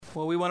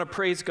Well, we want to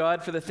praise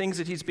God for the things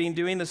that He's been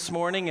doing this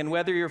morning, and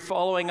whether you're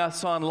following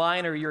us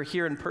online or you're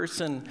here in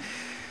person,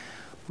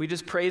 we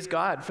just praise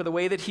God for the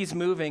way that He's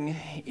moving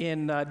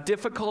in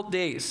difficult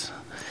days.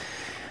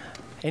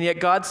 And yet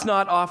God's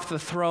not off the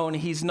throne.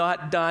 He's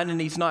not done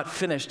and He's not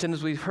finished. And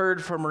as we've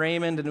heard from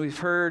Raymond and we've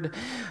heard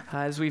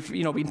as we've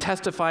been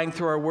testifying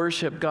through our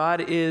worship,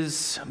 God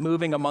is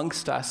moving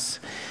amongst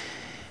us.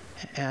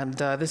 And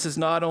this is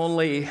not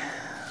only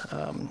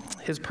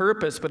His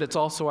purpose, but it's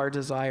also our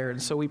desire,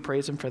 and so we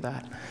praise Him for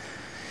that.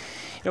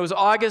 It was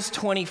August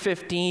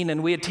 2015,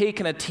 and we had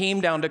taken a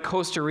team down to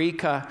Costa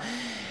Rica,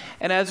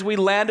 and as we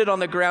landed on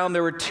the ground,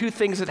 there were two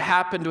things that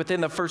happened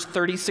within the first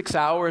 36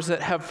 hours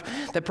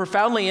that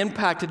profoundly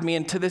impacted me,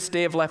 and to this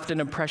day have left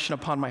an impression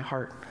upon my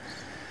heart.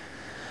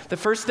 The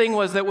first thing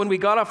was that when we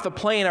got off the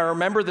plane, I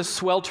remember the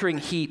sweltering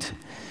heat.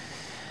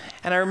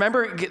 And I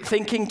remember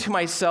thinking to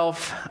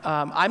myself,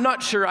 I'm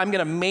not sure I'm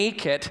going to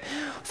make it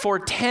for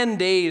 10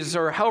 days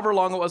or however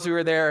long it was we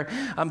were there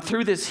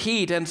through this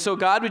heat. And so,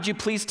 God, would you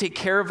please take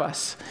care of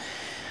us?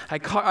 I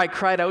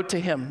cried out to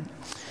Him.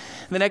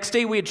 The next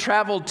day, we had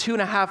traveled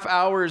 2.5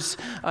 hours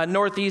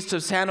northeast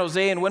of San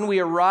Jose. And when we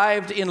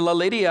arrived in La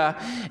Lidia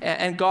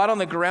and got on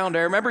the ground,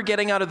 I remember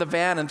getting out of the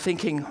van and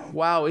thinking,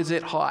 wow, is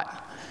it hot?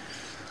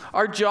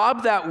 Our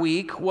job that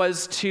week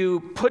was to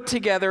put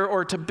together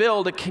or to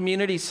build a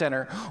community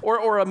center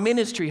or a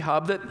ministry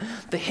hub that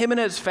the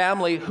Jimenez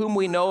family, whom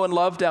we know and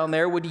love down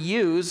there, would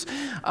use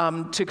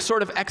to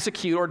sort of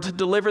execute or to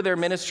deliver their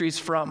ministries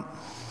from.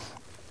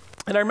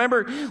 And I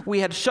remember we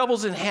had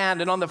shovels in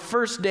hand, and on the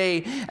first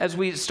day, as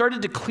we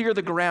started to clear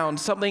the ground,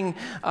 something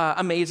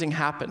amazing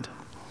happened.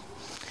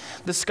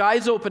 The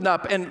skies opened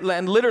up,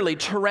 and literally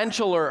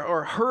torrential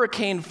or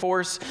hurricane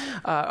force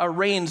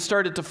rain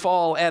started to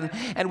fall,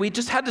 and we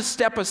just had to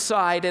step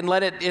aside and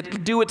let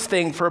it do its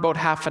thing for about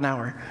half an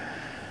hour.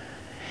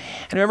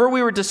 And I remember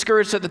we were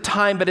discouraged at the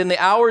time, but in the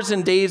hours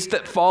and days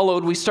that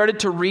followed, we started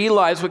to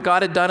realize what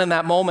God had done in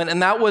that moment,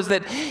 and that was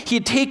that He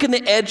had taken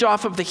the edge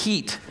off of the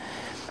heat.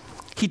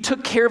 He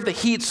took care of the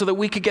heat so that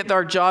we could get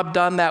our job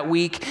done that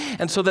week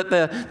and so that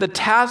the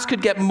task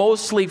could get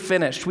mostly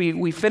finished.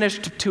 We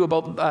finished to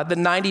about the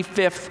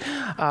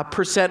 95th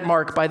percent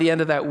mark by the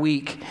end of that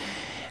week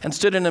and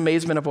stood in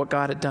amazement of what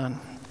God had done.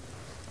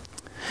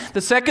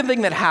 The second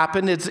thing that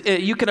happened is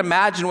you can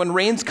imagine when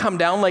rains come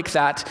down like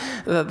that,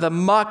 the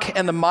muck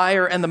and the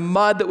mire and the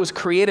mud that was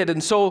created.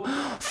 And so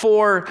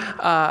for,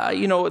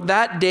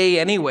 that day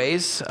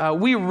anyways,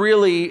 we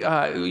really,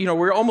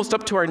 we're almost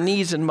up to our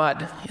knees in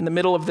mud in the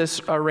middle of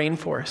this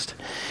rainforest.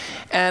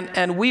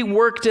 And we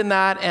worked in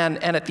that,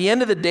 and at the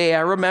end of the day,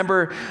 I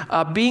remember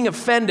being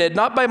offended,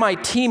 not by my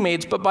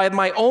teammates, but by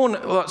my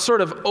own sort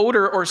of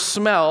odor or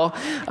smell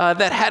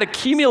that had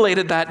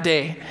accumulated that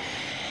day.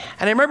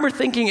 And I remember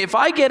thinking, if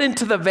I get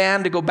into the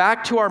van to go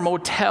back to our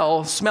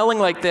motel smelling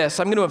like this,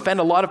 I'm going to offend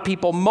a lot of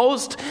people.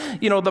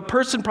 The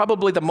person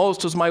probably the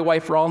most was my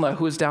wife, Ralna,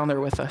 who was down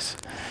there with us.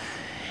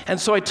 And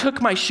so I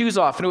took my shoes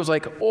off, and it was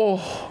like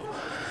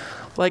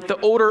the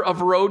odor of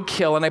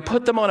roadkill. And I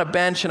put them on a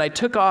bench, and I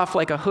took off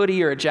like a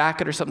hoodie or a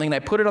jacket or something, and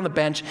I put it on the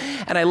bench,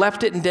 and I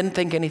left it and didn't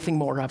think anything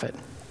more of it.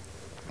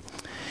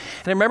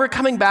 And I remember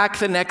coming back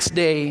the next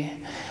day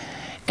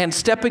and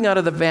stepping out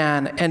of the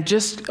van, and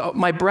just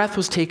my breath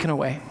was taken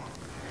away.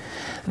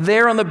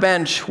 There on the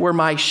bench were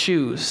my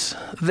shoes.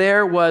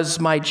 There was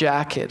my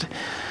jacket,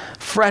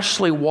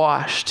 freshly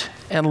washed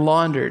and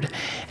laundered,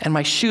 and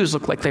my shoes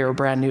looked like they were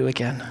brand new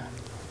again.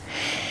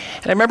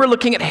 And I remember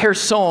looking at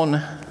Gerson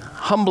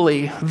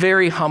humbly,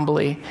 very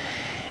humbly,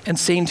 and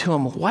saying to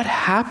him, what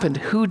happened?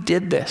 Who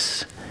did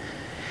this?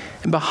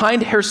 And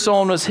behind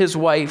Gerson was his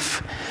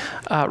wife,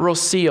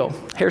 Rocio.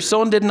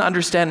 Gerson didn't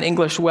understand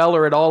English well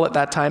or at all at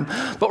that time,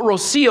 but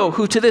Rocio,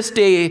 who to this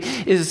day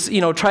is,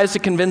 tries to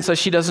convince us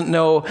she doesn't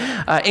know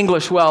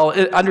English well,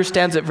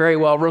 understands it very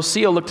well.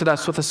 Rocio looked at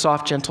us with a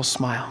soft, gentle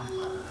smile.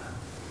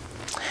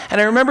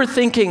 And I remember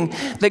thinking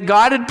that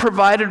God had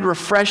provided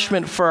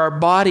refreshment for our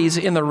bodies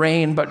in the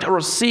rain, but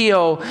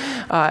Rocio,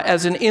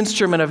 as an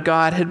instrument of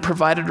God, had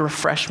provided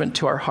refreshment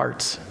to our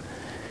hearts.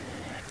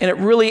 And it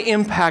really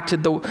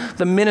impacted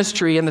the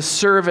ministry and the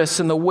service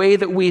and the way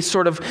that we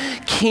sort of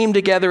came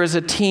together as a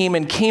team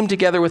and came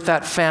together with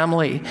that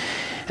family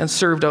and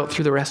served out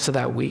through the rest of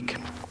that week.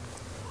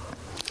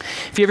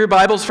 If you have your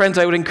Bibles, friends,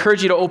 I would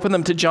encourage you to open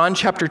them to John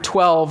chapter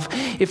 12.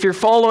 If you're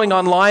following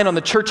online on the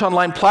Church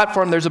Online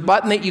platform, there's a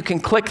button that you can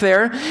click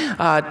there.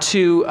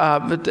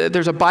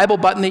 There's a Bible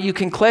button that you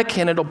can click,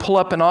 and it'll pull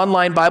up an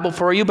online Bible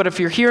for you. But if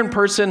you're here in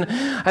person,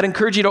 I'd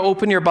encourage you to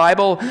open your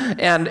Bible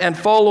and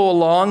follow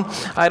along.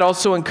 I'd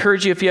also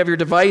encourage you, if you have your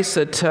device,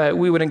 that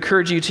we would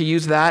encourage you to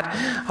use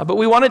that. But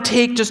we want to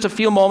take just the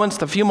few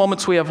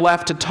moments we have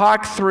left, to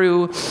talk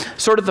through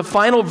sort of the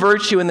final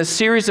virtue in the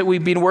series that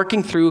we've been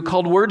working through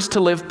called Words to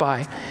Live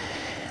By.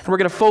 And we're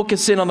going to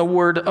focus in on the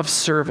word of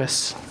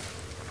service.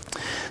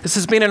 This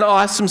has been an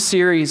awesome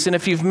series, and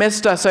if you've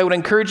missed us, I would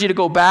encourage you to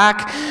go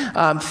back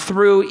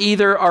through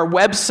either our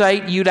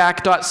website,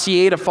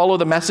 udac.ca, to follow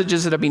the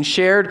messages that have been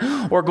shared,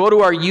 or go to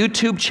our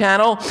YouTube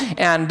channel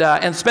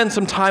and spend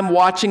some time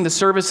watching the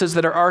services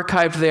that are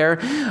archived there.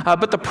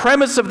 But the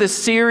premise of this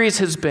series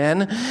has been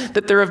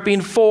that there have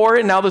been 4,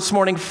 and now this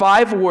morning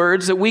 5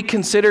 words that we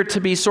consider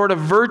to be sort of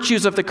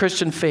virtues of the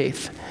Christian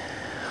faith.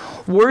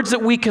 Words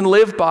that we can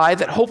live by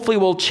that hopefully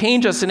will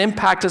change us and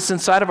impact us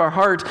inside of our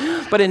heart,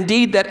 but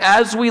indeed that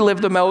as we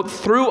live them out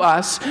through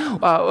us,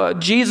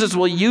 Jesus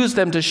will use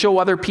them to show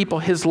other people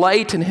his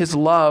light and his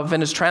love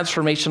and his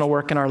transformational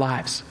work in our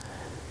lives.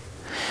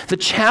 The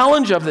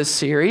challenge of this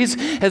series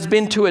has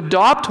been to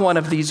adopt one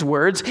of these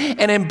words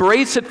and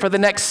embrace it for the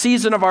next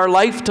season of our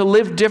life, to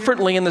live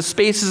differently in the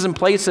spaces and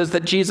places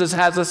that Jesus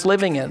has us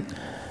living in.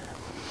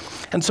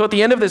 And so at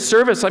the end of this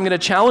service, I'm going to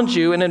challenge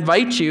you and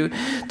invite you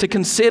to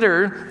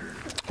consider,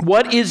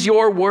 what is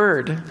your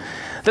word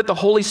that the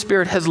Holy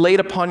Spirit has laid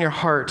upon your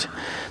heart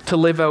to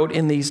live out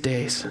in these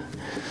days?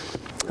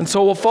 And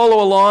so we'll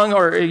follow along,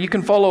 or you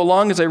can follow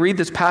along as I read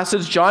this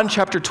passage, John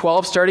chapter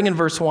 12, starting in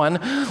verse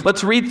 1.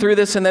 Let's read through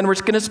this, and then we're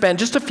going to spend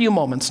just a few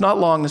moments, not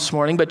long this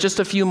morning, but just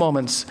a few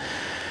moments,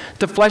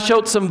 to flesh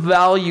out some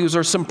values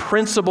or some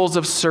principles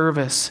of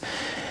service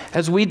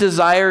as we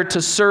desire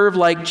to serve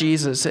like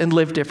Jesus and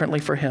live differently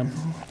for him.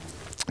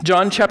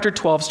 John chapter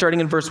 12, starting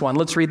in verse 1.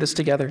 Let's read this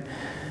together.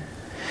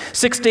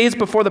 6 days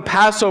before the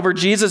Passover,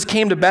 Jesus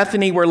came to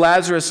Bethany where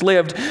Lazarus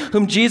lived,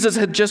 whom Jesus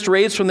had just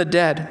raised from the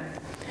dead.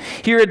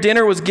 Here a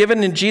dinner was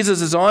given in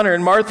Jesus' honor,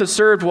 and Martha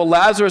served while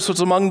Lazarus was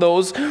among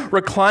those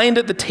reclined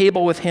at the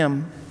table with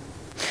him.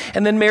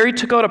 And then Mary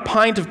took out a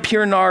pint of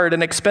pure nard,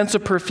 an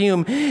expensive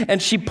perfume,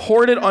 and she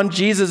poured it on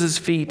Jesus'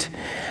 feet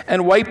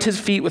and wiped his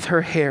feet with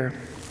her hair.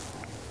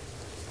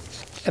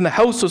 And the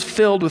house was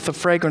filled with the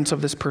fragrance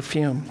of this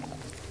perfume.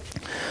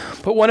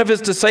 But one of his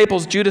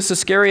disciples, Judas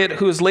Iscariot,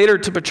 who was later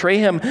to betray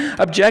him,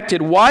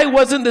 objected. "Why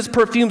wasn't this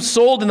perfume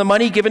sold and the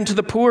money given to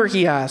the poor?"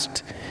 he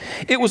asked.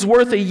 "It was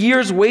worth a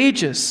year's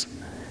wages."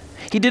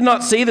 He did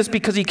not say this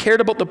because he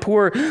cared about the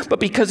poor, but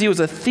because he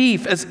was a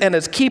thief, and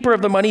as keeper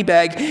of the money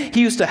bag,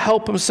 he used to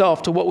help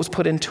himself to what was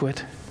put into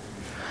it.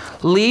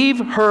 "Leave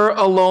her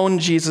alone,"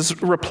 Jesus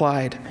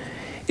replied.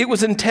 "It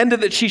was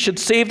intended that she should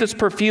save this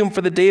perfume for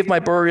the day of my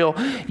burial.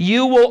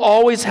 You will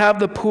always have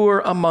the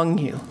poor among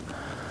you,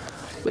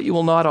 but you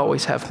will not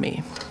always have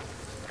me."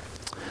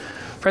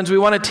 Friends, we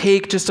want to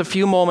take just a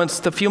few moments,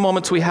 the few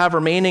moments we have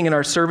remaining in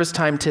our service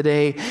time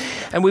today,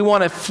 and we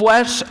want to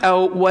flesh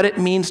out what it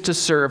means to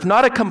serve.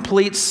 Not a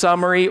complete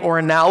summary or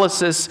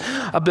analysis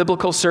of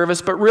biblical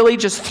service, but really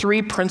just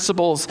 3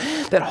 principles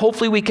that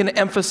hopefully we can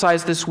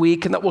emphasize this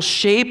week and that will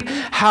shape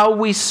how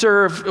we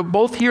serve,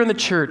 both here in the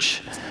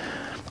church,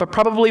 but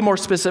probably more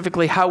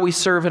specifically how we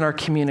serve in our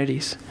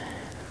communities.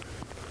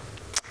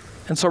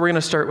 And so we're going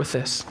to start with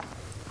this.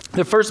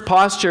 The first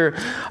posture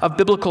of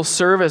biblical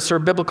service or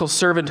biblical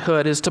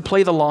servanthood is to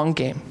play the long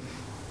game.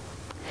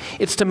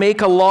 It's to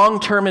make a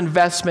long-term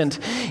investment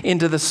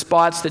into the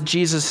spots that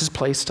Jesus has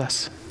placed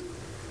us.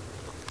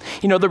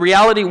 You know, the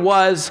reality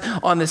was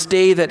on this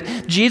day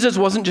that Jesus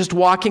wasn't just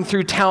walking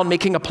through town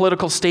making a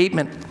political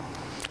statement.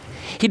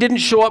 He didn't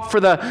show up for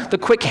the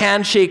quick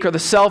handshake or the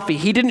selfie.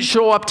 He didn't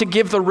show up to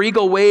give the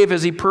regal wave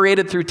as he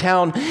paraded through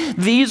town.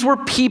 These were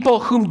people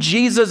whom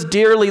Jesus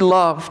dearly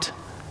loved.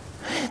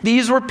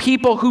 These were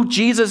people who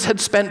Jesus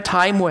had spent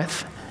time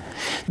with.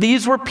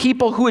 These were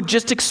people who had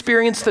just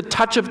experienced the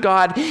touch of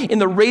God in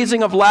the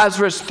raising of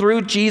Lazarus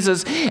through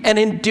Jesus. And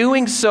in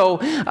doing so,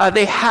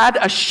 they had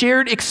a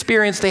shared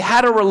experience. They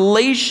had a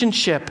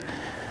relationship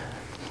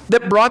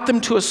that brought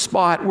them to a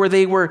spot where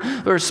they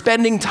were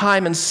spending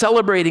time and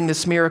celebrating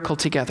this miracle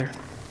together.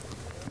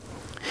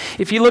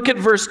 If you look at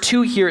verse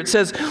 2 here, it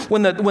says,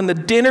 when the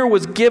dinner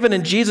was given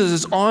in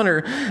Jesus'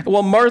 honor,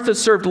 while Martha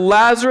served,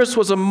 Lazarus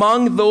was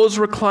among those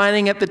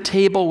reclining at the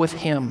table with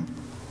him.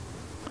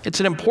 It's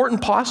an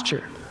important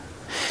posture,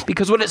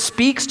 because what it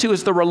speaks to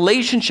is the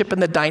relationship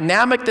and the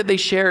dynamic that they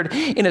shared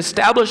in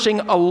establishing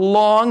a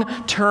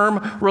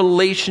long-term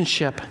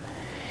relationship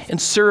in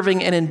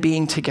serving and in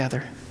being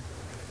together.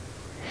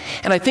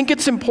 And I think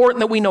it's important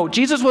that we know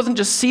Jesus wasn't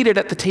just seated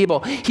at the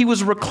table. He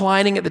was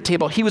reclining at the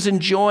table. He was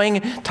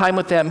enjoying time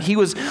with them. He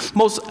was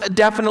most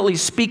definitely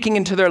speaking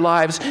into their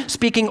lives,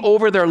 speaking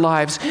over their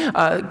lives,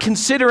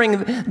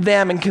 considering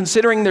them and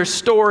considering their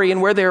story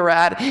and where they were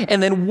at,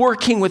 and then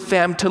working with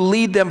them to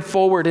lead them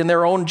forward in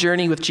their own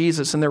journey with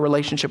Jesus and their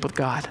relationship with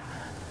God.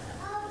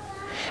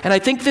 And I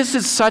think this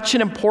is such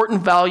an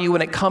important value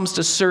when it comes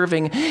to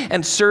serving,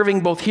 and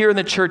serving both here in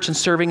the church and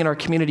serving in our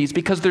communities,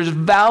 because there's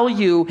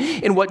value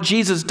in what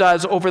Jesus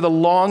does over the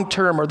long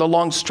term or the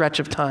long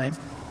stretch of time.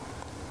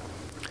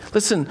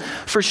 Listen,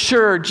 for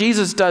sure,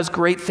 Jesus does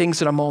great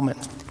things in a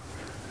moment.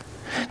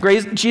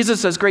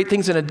 Jesus does great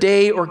things in a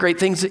day or great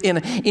things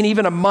in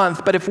even a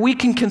month. But if we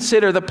can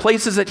consider the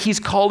places that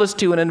he's called us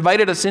to and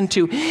invited us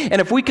into,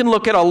 and if we can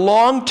look at a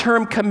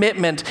long-term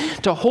commitment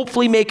to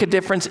hopefully make a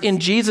difference in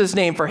Jesus'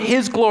 name for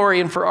his glory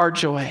and for our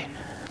joy,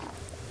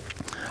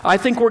 I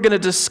think we're going to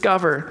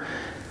discover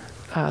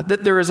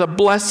that there is a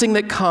blessing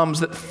that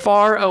comes that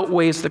far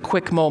outweighs the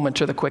quick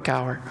moment or the quick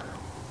hour.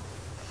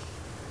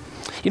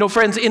 You know,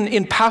 friends,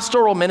 in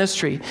pastoral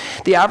ministry,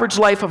 the average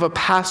life of a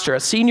pastor, a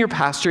senior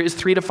pastor, is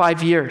 3 to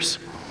 5 years.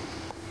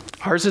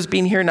 Ours has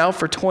been here now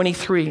for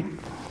 23.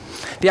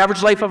 The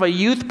average life of a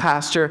youth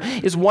pastor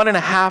is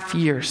 1.5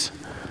 years.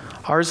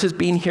 Ours has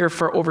been here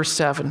for over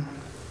 7.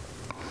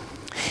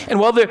 And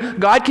while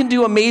God can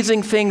do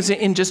amazing things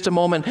in just a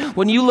moment,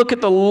 when you look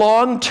at the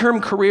long-term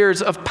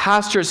careers of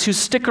pastors who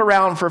stick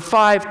around for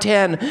 5,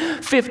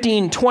 10,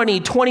 15, 20,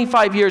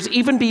 25 years,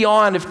 even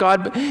beyond if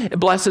God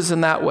blesses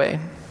in that way,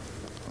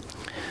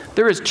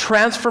 there is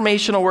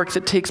transformational work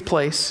that takes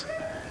place.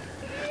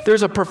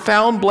 There's a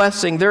profound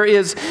blessing. There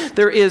is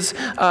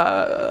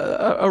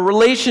a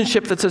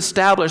relationship that's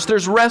established.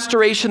 There's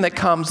restoration that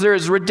comes. There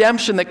is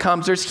redemption that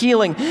comes. There's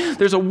healing.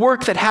 There's a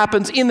work that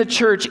happens in the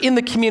church, in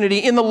the community,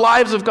 in the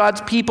lives of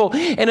God's people,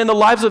 and in the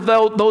lives of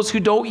those who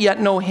don't yet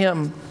know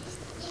Him.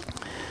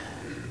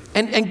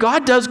 And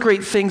God does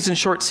great things in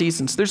short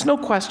seasons. There's no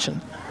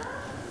question.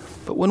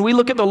 But when we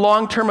look at the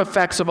long-term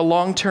effects of a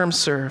long-term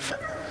serve,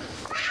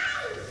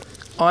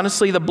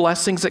 honestly, the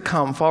blessings that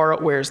come far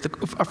outweighs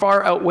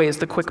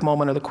the quick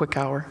moment or the quick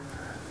hour.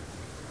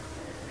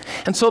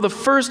 And so the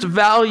first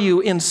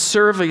value in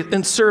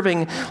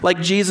serving like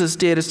Jesus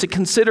did is to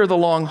consider the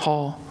long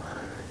haul.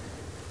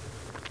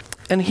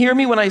 And hear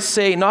me when I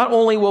say, not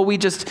only will we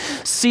just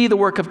see the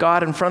work of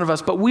God in front of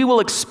us, but we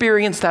will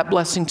experience that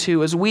blessing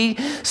too as we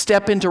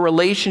step into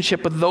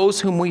relationship with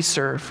those whom we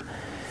serve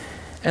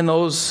and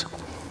those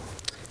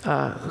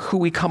who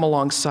we come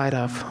alongside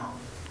of.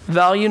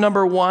 Value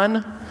number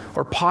 1,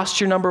 or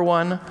posture number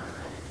 1,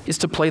 is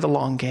to play the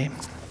long game.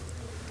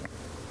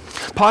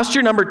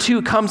 Posture number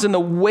 2 comes in the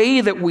way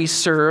that we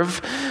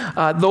serve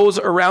those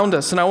around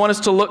us. And I want us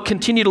to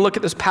continue to look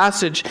at this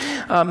passage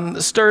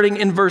starting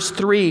in verse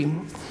 3.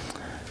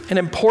 An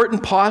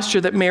important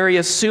posture that Mary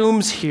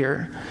assumes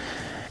here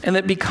and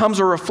that becomes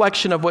a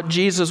reflection of what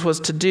Jesus was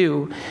to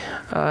do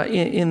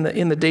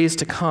in the days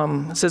to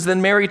come. It says,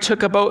 then Mary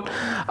took about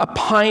a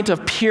pint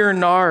of pure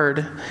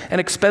nard, an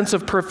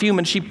expensive perfume,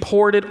 and she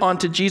poured it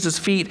onto Jesus'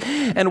 feet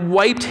and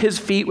wiped his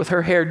feet with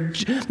her hair.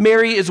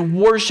 Mary is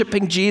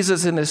worshiping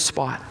Jesus in this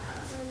spot.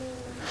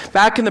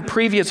 Back in the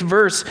previous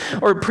verse,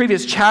 or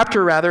previous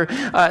chapter rather,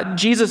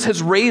 Jesus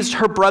has raised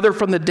her brother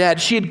from the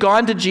dead. She had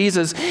gone to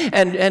Jesus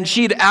and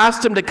she had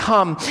asked him to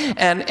come.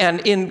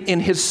 And in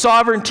his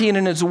sovereignty and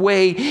in his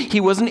way, he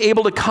wasn't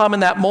able to come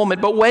in that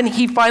moment. But when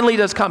he finally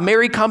does come,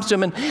 Mary comes to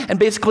him and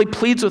basically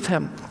pleads with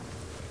him.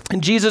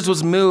 And Jesus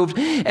was moved.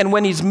 And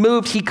when he's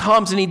moved, he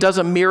comes and he does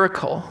a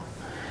miracle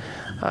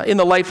in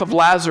the life of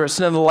Lazarus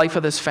and in the life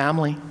of this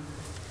family.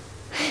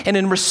 And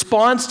in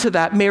response to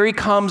that, Mary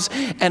comes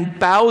and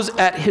bows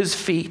at his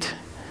feet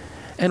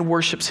and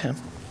worships him.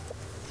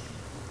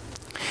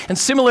 And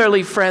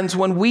similarly, friends,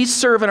 when we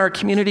serve in our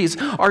communities,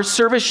 our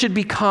service should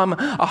become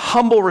a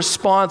humble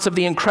response of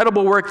the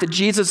incredible work that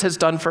Jesus has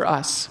done for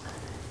us.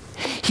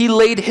 He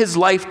laid his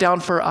life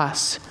down for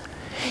us.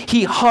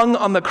 He hung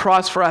on the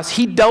cross for us.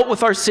 He dealt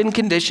with our sin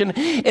condition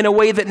in a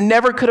way that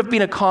never could have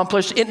been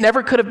accomplished. It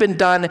never could have been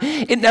done.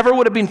 It never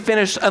would have been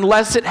finished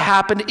unless it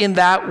happened in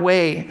that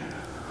way,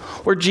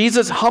 where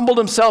Jesus humbled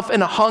himself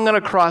and hung on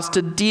a cross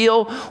to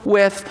deal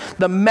with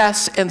the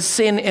mess and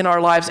sin in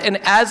our lives. And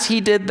as he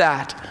did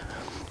that,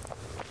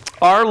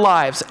 our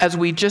lives, as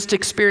we just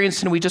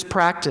experienced and we just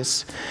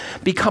practiced,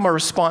 become a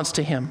response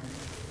to him.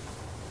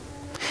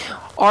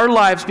 Our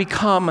lives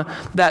become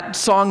that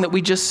song that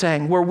we just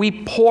sang, where we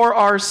pour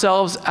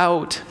ourselves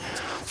out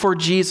for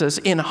Jesus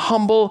in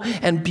humble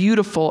and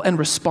beautiful and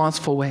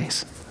responsive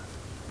ways.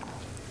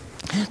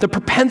 The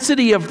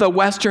propensity of the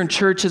Western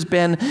church has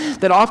been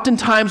that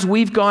oftentimes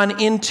we've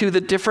gone into the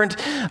different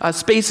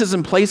spaces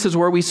and places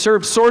where we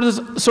serve sort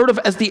of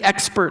as the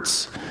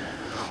experts.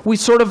 We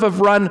sort of have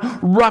run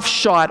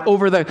roughshod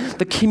over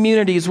the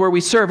communities where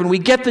we serve, and we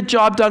get the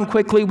job done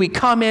quickly, we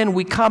come in,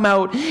 we come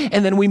out,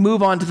 and then we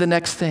move on to the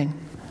next thing.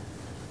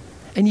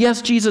 And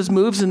yes, Jesus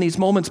moves in these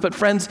moments, but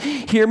friends,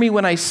 hear me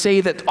when I say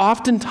that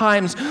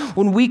oftentimes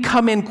when we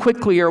come in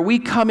quickly, or we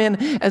come in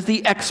as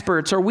the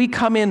experts, or we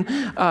come in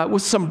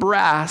with some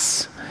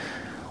brass,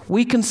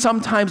 we can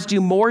sometimes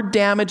do more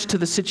damage to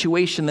the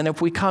situation than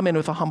if we come in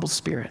with a humble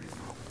spirit.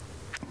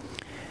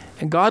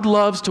 And God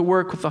loves to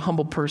work with the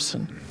humble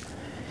person.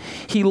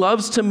 He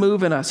loves to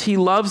move in us. He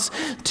loves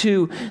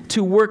to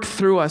work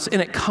through us,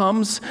 and it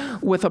comes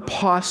with a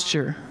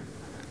posture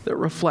that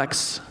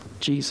reflects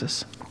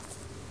Jesus.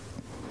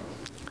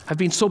 I've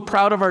been so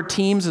proud of our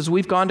teams as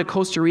we've gone to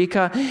Costa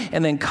Rica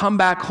and then come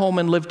back home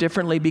and live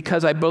differently,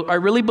 because I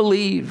really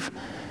believe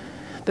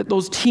that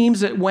those teams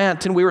that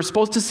went, and we were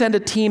supposed to send a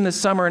team this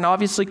summer and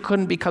obviously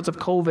couldn't because of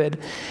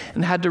COVID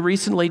and had to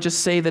recently just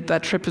say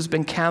that trip has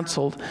been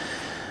canceled.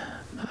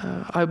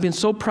 I've been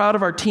so proud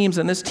of our teams,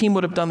 and this team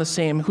would have done the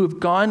same, who have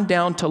gone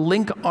down to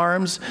link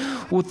arms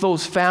with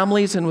those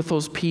families and with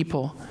those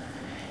people.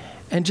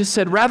 And just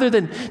said, rather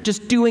than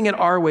just doing it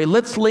our way,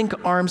 let's link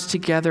arms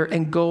together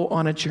and go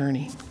on a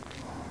journey.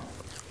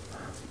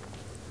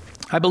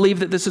 I believe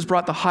that this has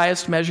brought the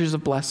highest measures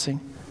of blessing.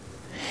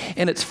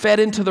 And it's fed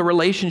into the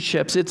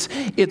relationships.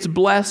 It's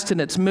blessed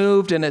and it's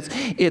moved and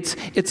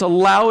it's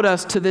allowed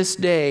us to this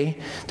day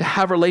to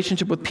have a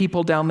relationship with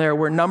people down there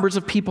where numbers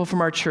of people from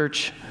our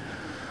church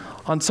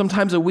on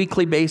sometimes a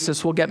weekly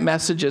basis will get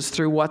messages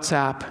through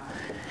WhatsApp.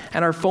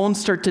 And our phones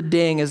start to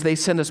ding as they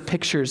send us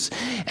pictures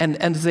and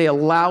they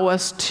allow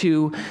us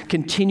to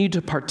continue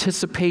to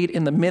participate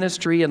in the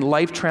ministry and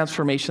life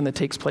transformation that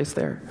takes place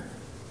there.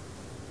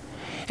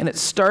 And it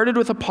started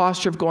with a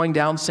posture of going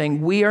down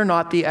saying, we are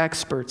not the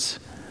experts,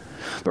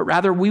 but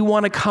rather we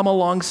want to come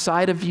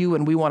alongside of you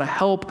and we want to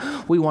help,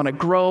 we want to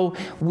grow,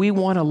 we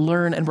want to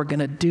learn, and we're going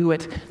to do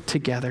it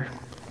together.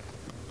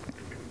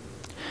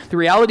 The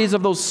realities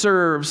of those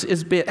serves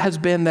has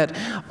been that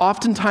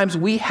oftentimes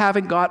we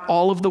haven't got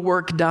all of the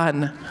work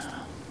done.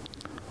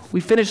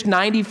 We finished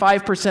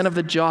 95% of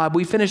the job.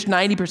 We finished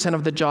 90%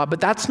 of the job, but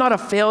that's not a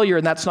failure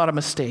and that's not a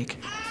mistake.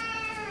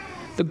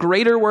 The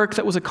greater work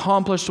that was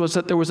accomplished was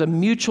that there was a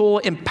mutual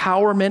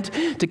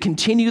empowerment to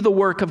continue the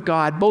work of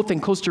God, both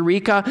in Costa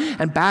Rica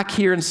and back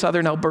here in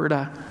southern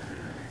Alberta.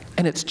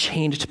 And it's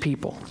changed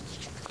people.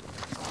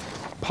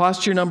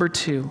 Posture number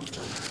two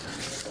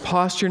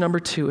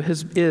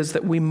is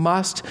that we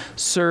must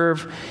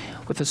serve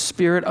with a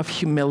spirit of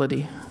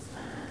humility.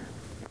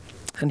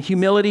 And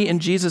humility in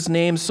Jesus'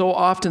 name so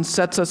often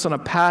sets us on a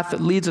path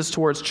that leads us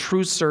towards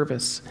true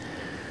service.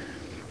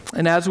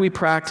 And as we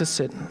practice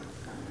it,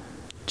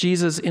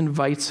 Jesus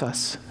invites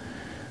us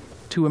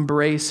to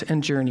embrace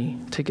and journey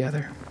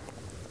together.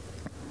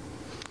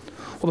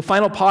 Well, the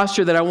final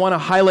posture that I want to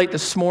highlight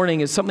this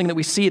morning is something that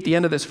we see at the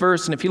end of this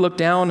verse. And if you look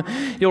down,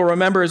 you'll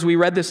remember as we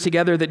read this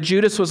together that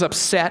Judas was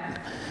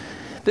upset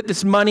that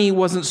this money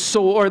wasn't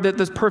sold, or that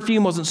this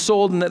perfume wasn't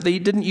sold, and that they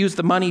didn't use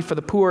the money for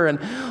the poor. And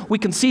we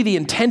can see the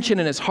intention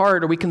in his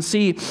heart, or we can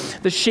see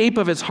the shape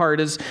of his heart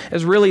as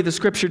really the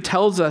scripture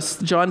tells us,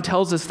 John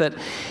tells us that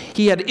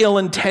he had ill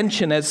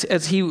intention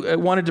as he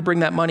wanted to bring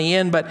that money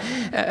in, but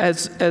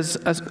as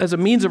a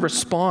means of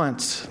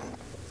response.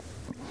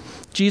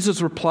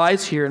 Jesus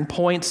replies here and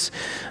points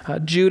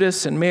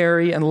Judas and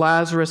Mary and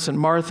Lazarus and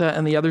Martha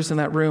and the others in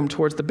that room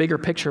towards the bigger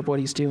picture of what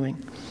he's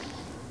doing.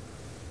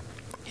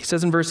 He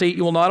says in verse 8,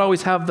 you will not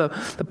always have the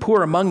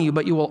poor among you,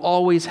 but you will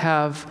always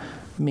have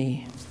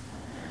me.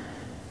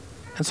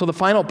 And so the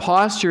final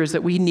posture is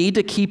that we need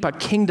to keep a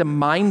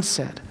kingdom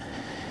mindset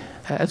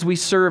as we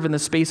serve in the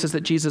spaces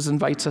that Jesus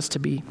invites us to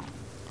be.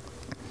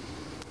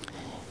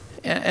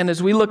 And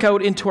as we look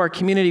out into our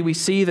community, we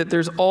see that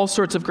there's all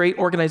sorts of great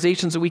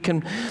organizations that we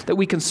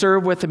can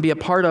serve with and be a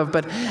part of.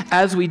 But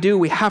as we do,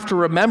 we have to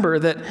remember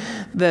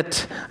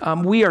that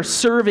we are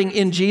serving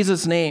in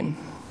Jesus' name.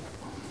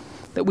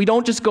 That we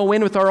don't just go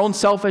in with our own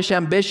selfish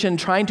ambition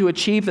trying to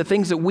achieve the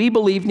things that we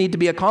believe need to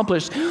be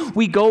accomplished.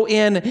 We go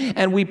in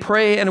and we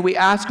pray and we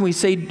ask and we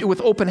say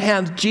with open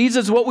hands,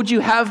 Jesus, what would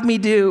you have me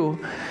do?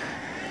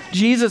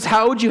 Jesus,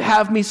 how would you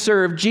have me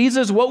serve?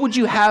 Jesus, what would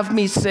you have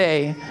me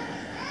say?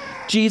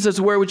 Jesus,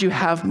 where would you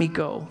have me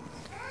go?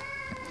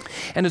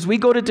 And as we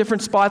go to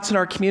different spots in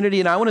our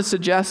community, and I want to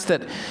suggest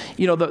that,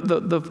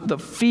 the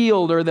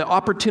field or the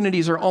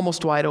opportunities are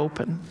almost wide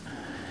open.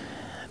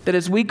 That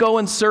as we go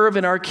and serve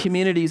in our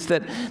communities,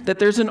 that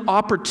there's an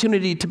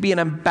opportunity to be an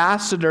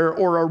ambassador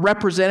or a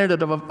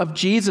representative of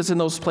Jesus in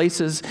those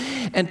places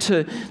and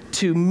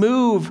to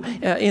move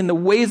in the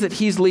ways that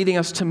he's leading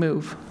us to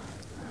move.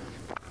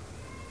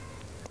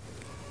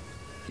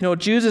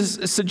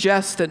 Jesus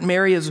suggests that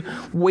Mary has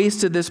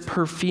wasted this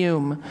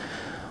perfume,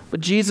 but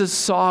Jesus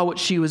saw what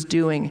she was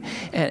doing,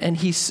 and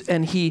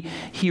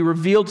he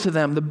revealed to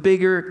them the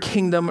bigger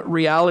kingdom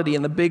reality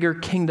and the bigger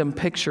kingdom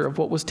picture of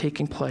what was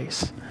taking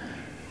place.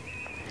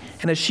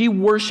 And as she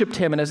worshiped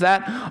him, and as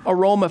that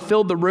aroma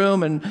filled the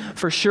room and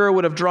for sure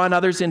would have drawn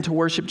others in to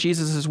worship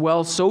Jesus as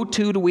well, so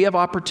too do we have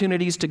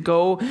opportunities to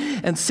go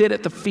and sit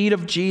at the feet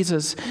of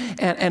Jesus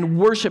and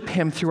worship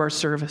him through our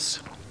service.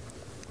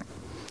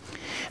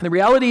 And the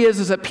reality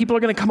is that people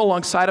are going to come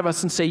alongside of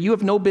us and say, you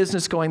have no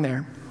business going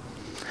there.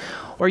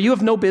 Or you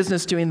have no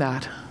business doing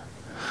that.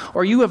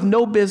 Or you have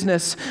no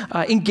business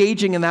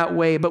engaging in that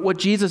way. But what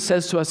Jesus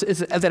says to us is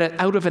that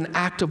out of an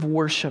act of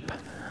worship,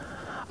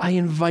 I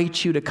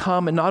invite you to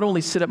come and not only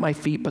sit at my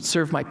feet, but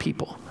serve my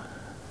people.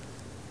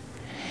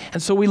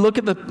 And so we look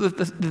at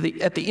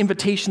the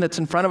invitation that's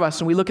in front of us,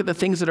 and we look at the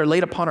things that are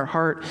laid upon our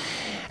heart.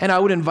 And I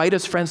would invite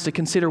us, friends, to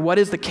consider what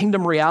is the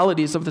kingdom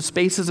realities of the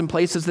spaces and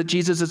places that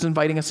Jesus is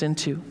inviting us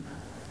into.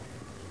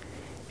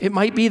 It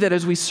might be that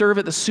as we serve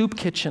at the soup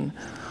kitchen,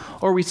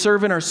 or we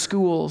serve in our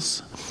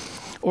schools,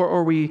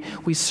 or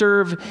we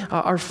serve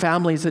our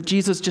families, that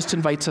Jesus just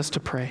invites us to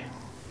pray.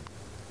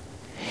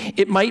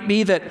 It might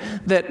be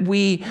that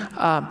we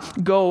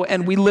go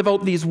and we live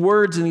out these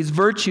words and these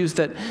virtues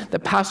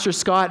that Pastor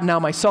Scott and now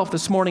myself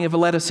this morning have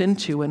led us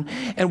into.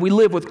 And we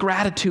live with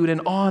gratitude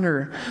and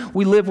honor.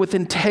 We live with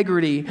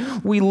integrity.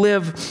 We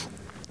live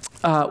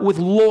with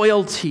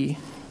loyalty.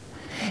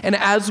 And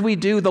as we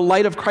do, the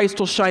light of Christ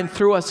will shine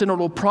through us, and it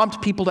will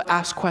prompt people to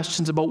ask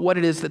questions about what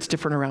it is that's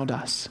different around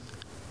us.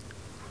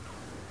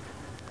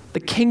 the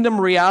kingdom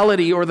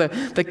reality or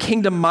the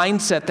kingdom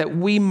mindset that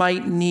we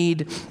might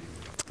need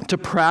to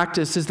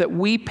practice is that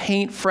we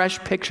paint fresh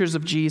pictures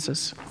of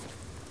Jesus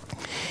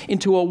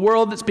into a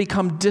world that's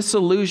become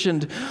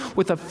disillusioned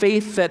with a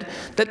faith that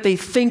they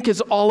think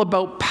is all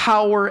about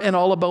power and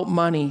all about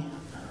money.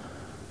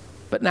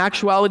 But in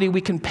actuality, we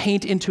can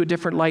paint into a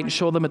different light and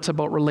show them it's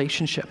about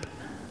relationship.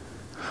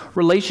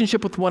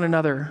 Relationship with one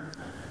another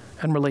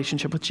and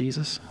relationship with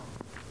Jesus.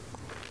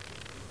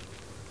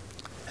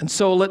 And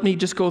so let me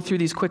just go through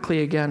these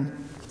quickly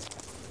again.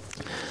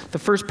 The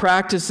first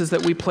practice is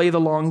that we play the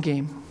long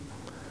game.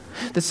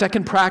 The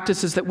second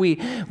practice is that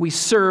we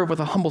serve with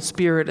a humble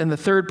spirit. And the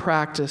third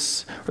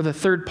practice, or the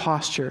third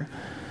posture,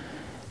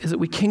 is that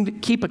we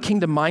keep a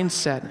kingdom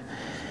mindset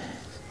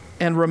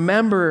and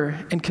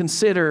remember and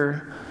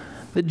consider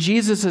that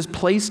Jesus has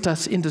placed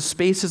us into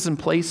spaces and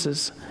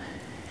places,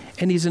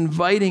 and he's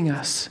inviting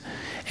us,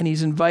 and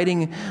he's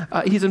inviting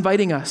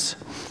us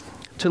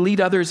to lead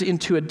others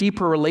into a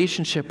deeper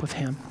relationship with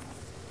him.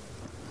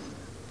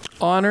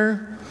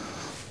 Honor,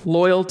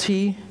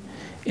 loyalty,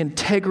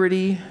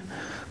 integrity,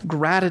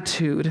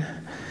 gratitude,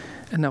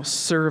 and now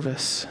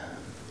service.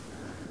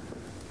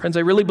 Friends,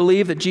 I really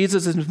believe that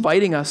Jesus is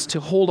inviting us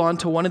to hold on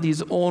to one of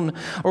these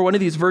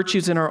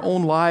virtues in our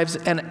own lives,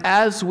 and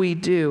as we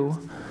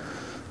do,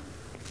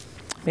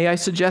 may I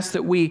suggest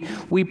that we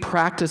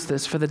practice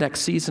this for the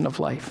next season of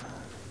life.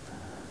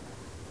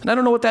 And I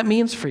don't know what that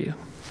means for you.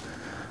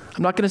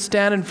 I'm not going to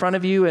stand in front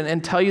of you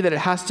and tell you that it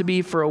has to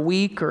be for a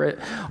week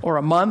or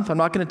a month. I'm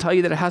not going to tell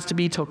you that it has to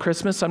be till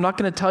Christmas. I'm not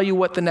going to tell you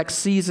what the next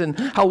season,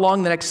 how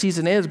long the next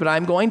season is, but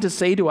I'm going to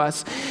say to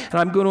us, and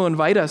I'm going to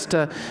invite us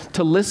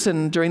to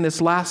listen during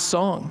this last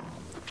song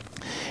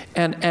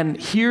and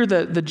hear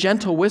the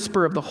gentle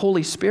whisper of the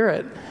Holy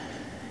Spirit.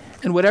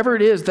 And whatever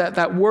it is,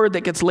 that word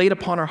that gets laid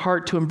upon our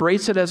heart, to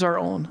embrace it as our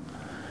own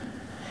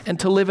and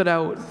to live it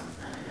out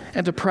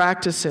and to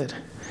practice it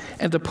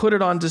and to put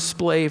it on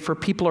display for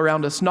people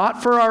around us,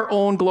 not for our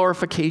own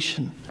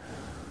glorification,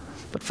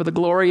 but for the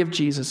glory of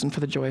Jesus and for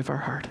the joy of our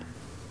heart.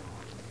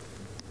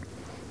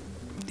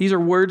 These are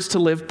words to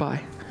live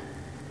by.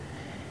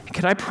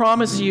 Can I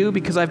promise you,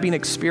 because I've been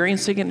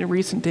experiencing it in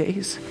recent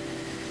days,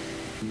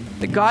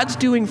 that God's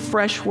doing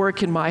fresh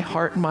work in my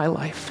heart and my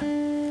life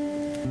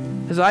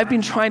as I've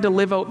been trying to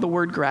live out the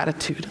word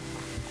gratitude.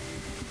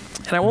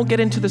 And I won't get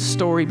into this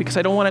story because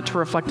I don't want it to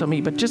reflect on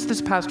me, but just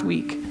this past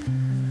week,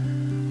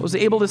 I was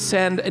able to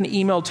send an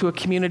email to a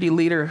community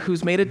leader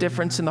who's made a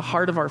difference in the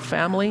heart of our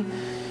family,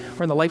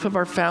 or in the life of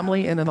our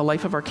family, and in the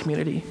life of our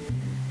community.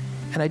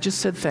 And I just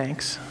said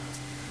thanks.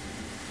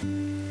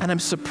 And I'm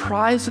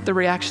surprised at the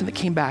reaction that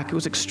came back. It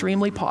was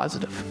extremely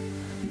positive.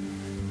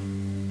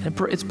 And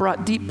it's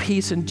brought deep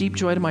peace and deep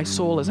joy to my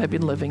soul as I've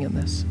been living in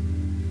this.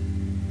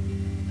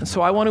 And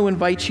so I want to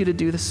invite you to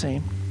do the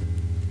same.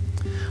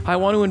 I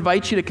want to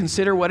invite you to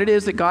consider what it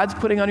is that God's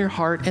putting on your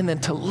heart, and then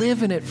to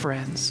live in it,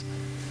 friends.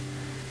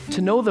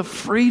 To know the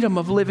freedom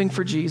of living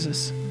for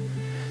Jesus.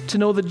 To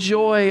know the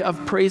joy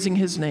of praising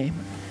his name.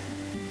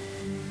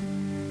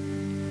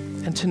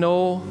 And to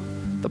know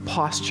the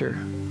posture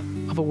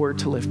of a word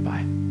to live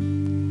by.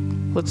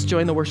 Let's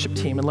join the worship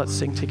team and let's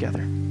sing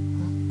together.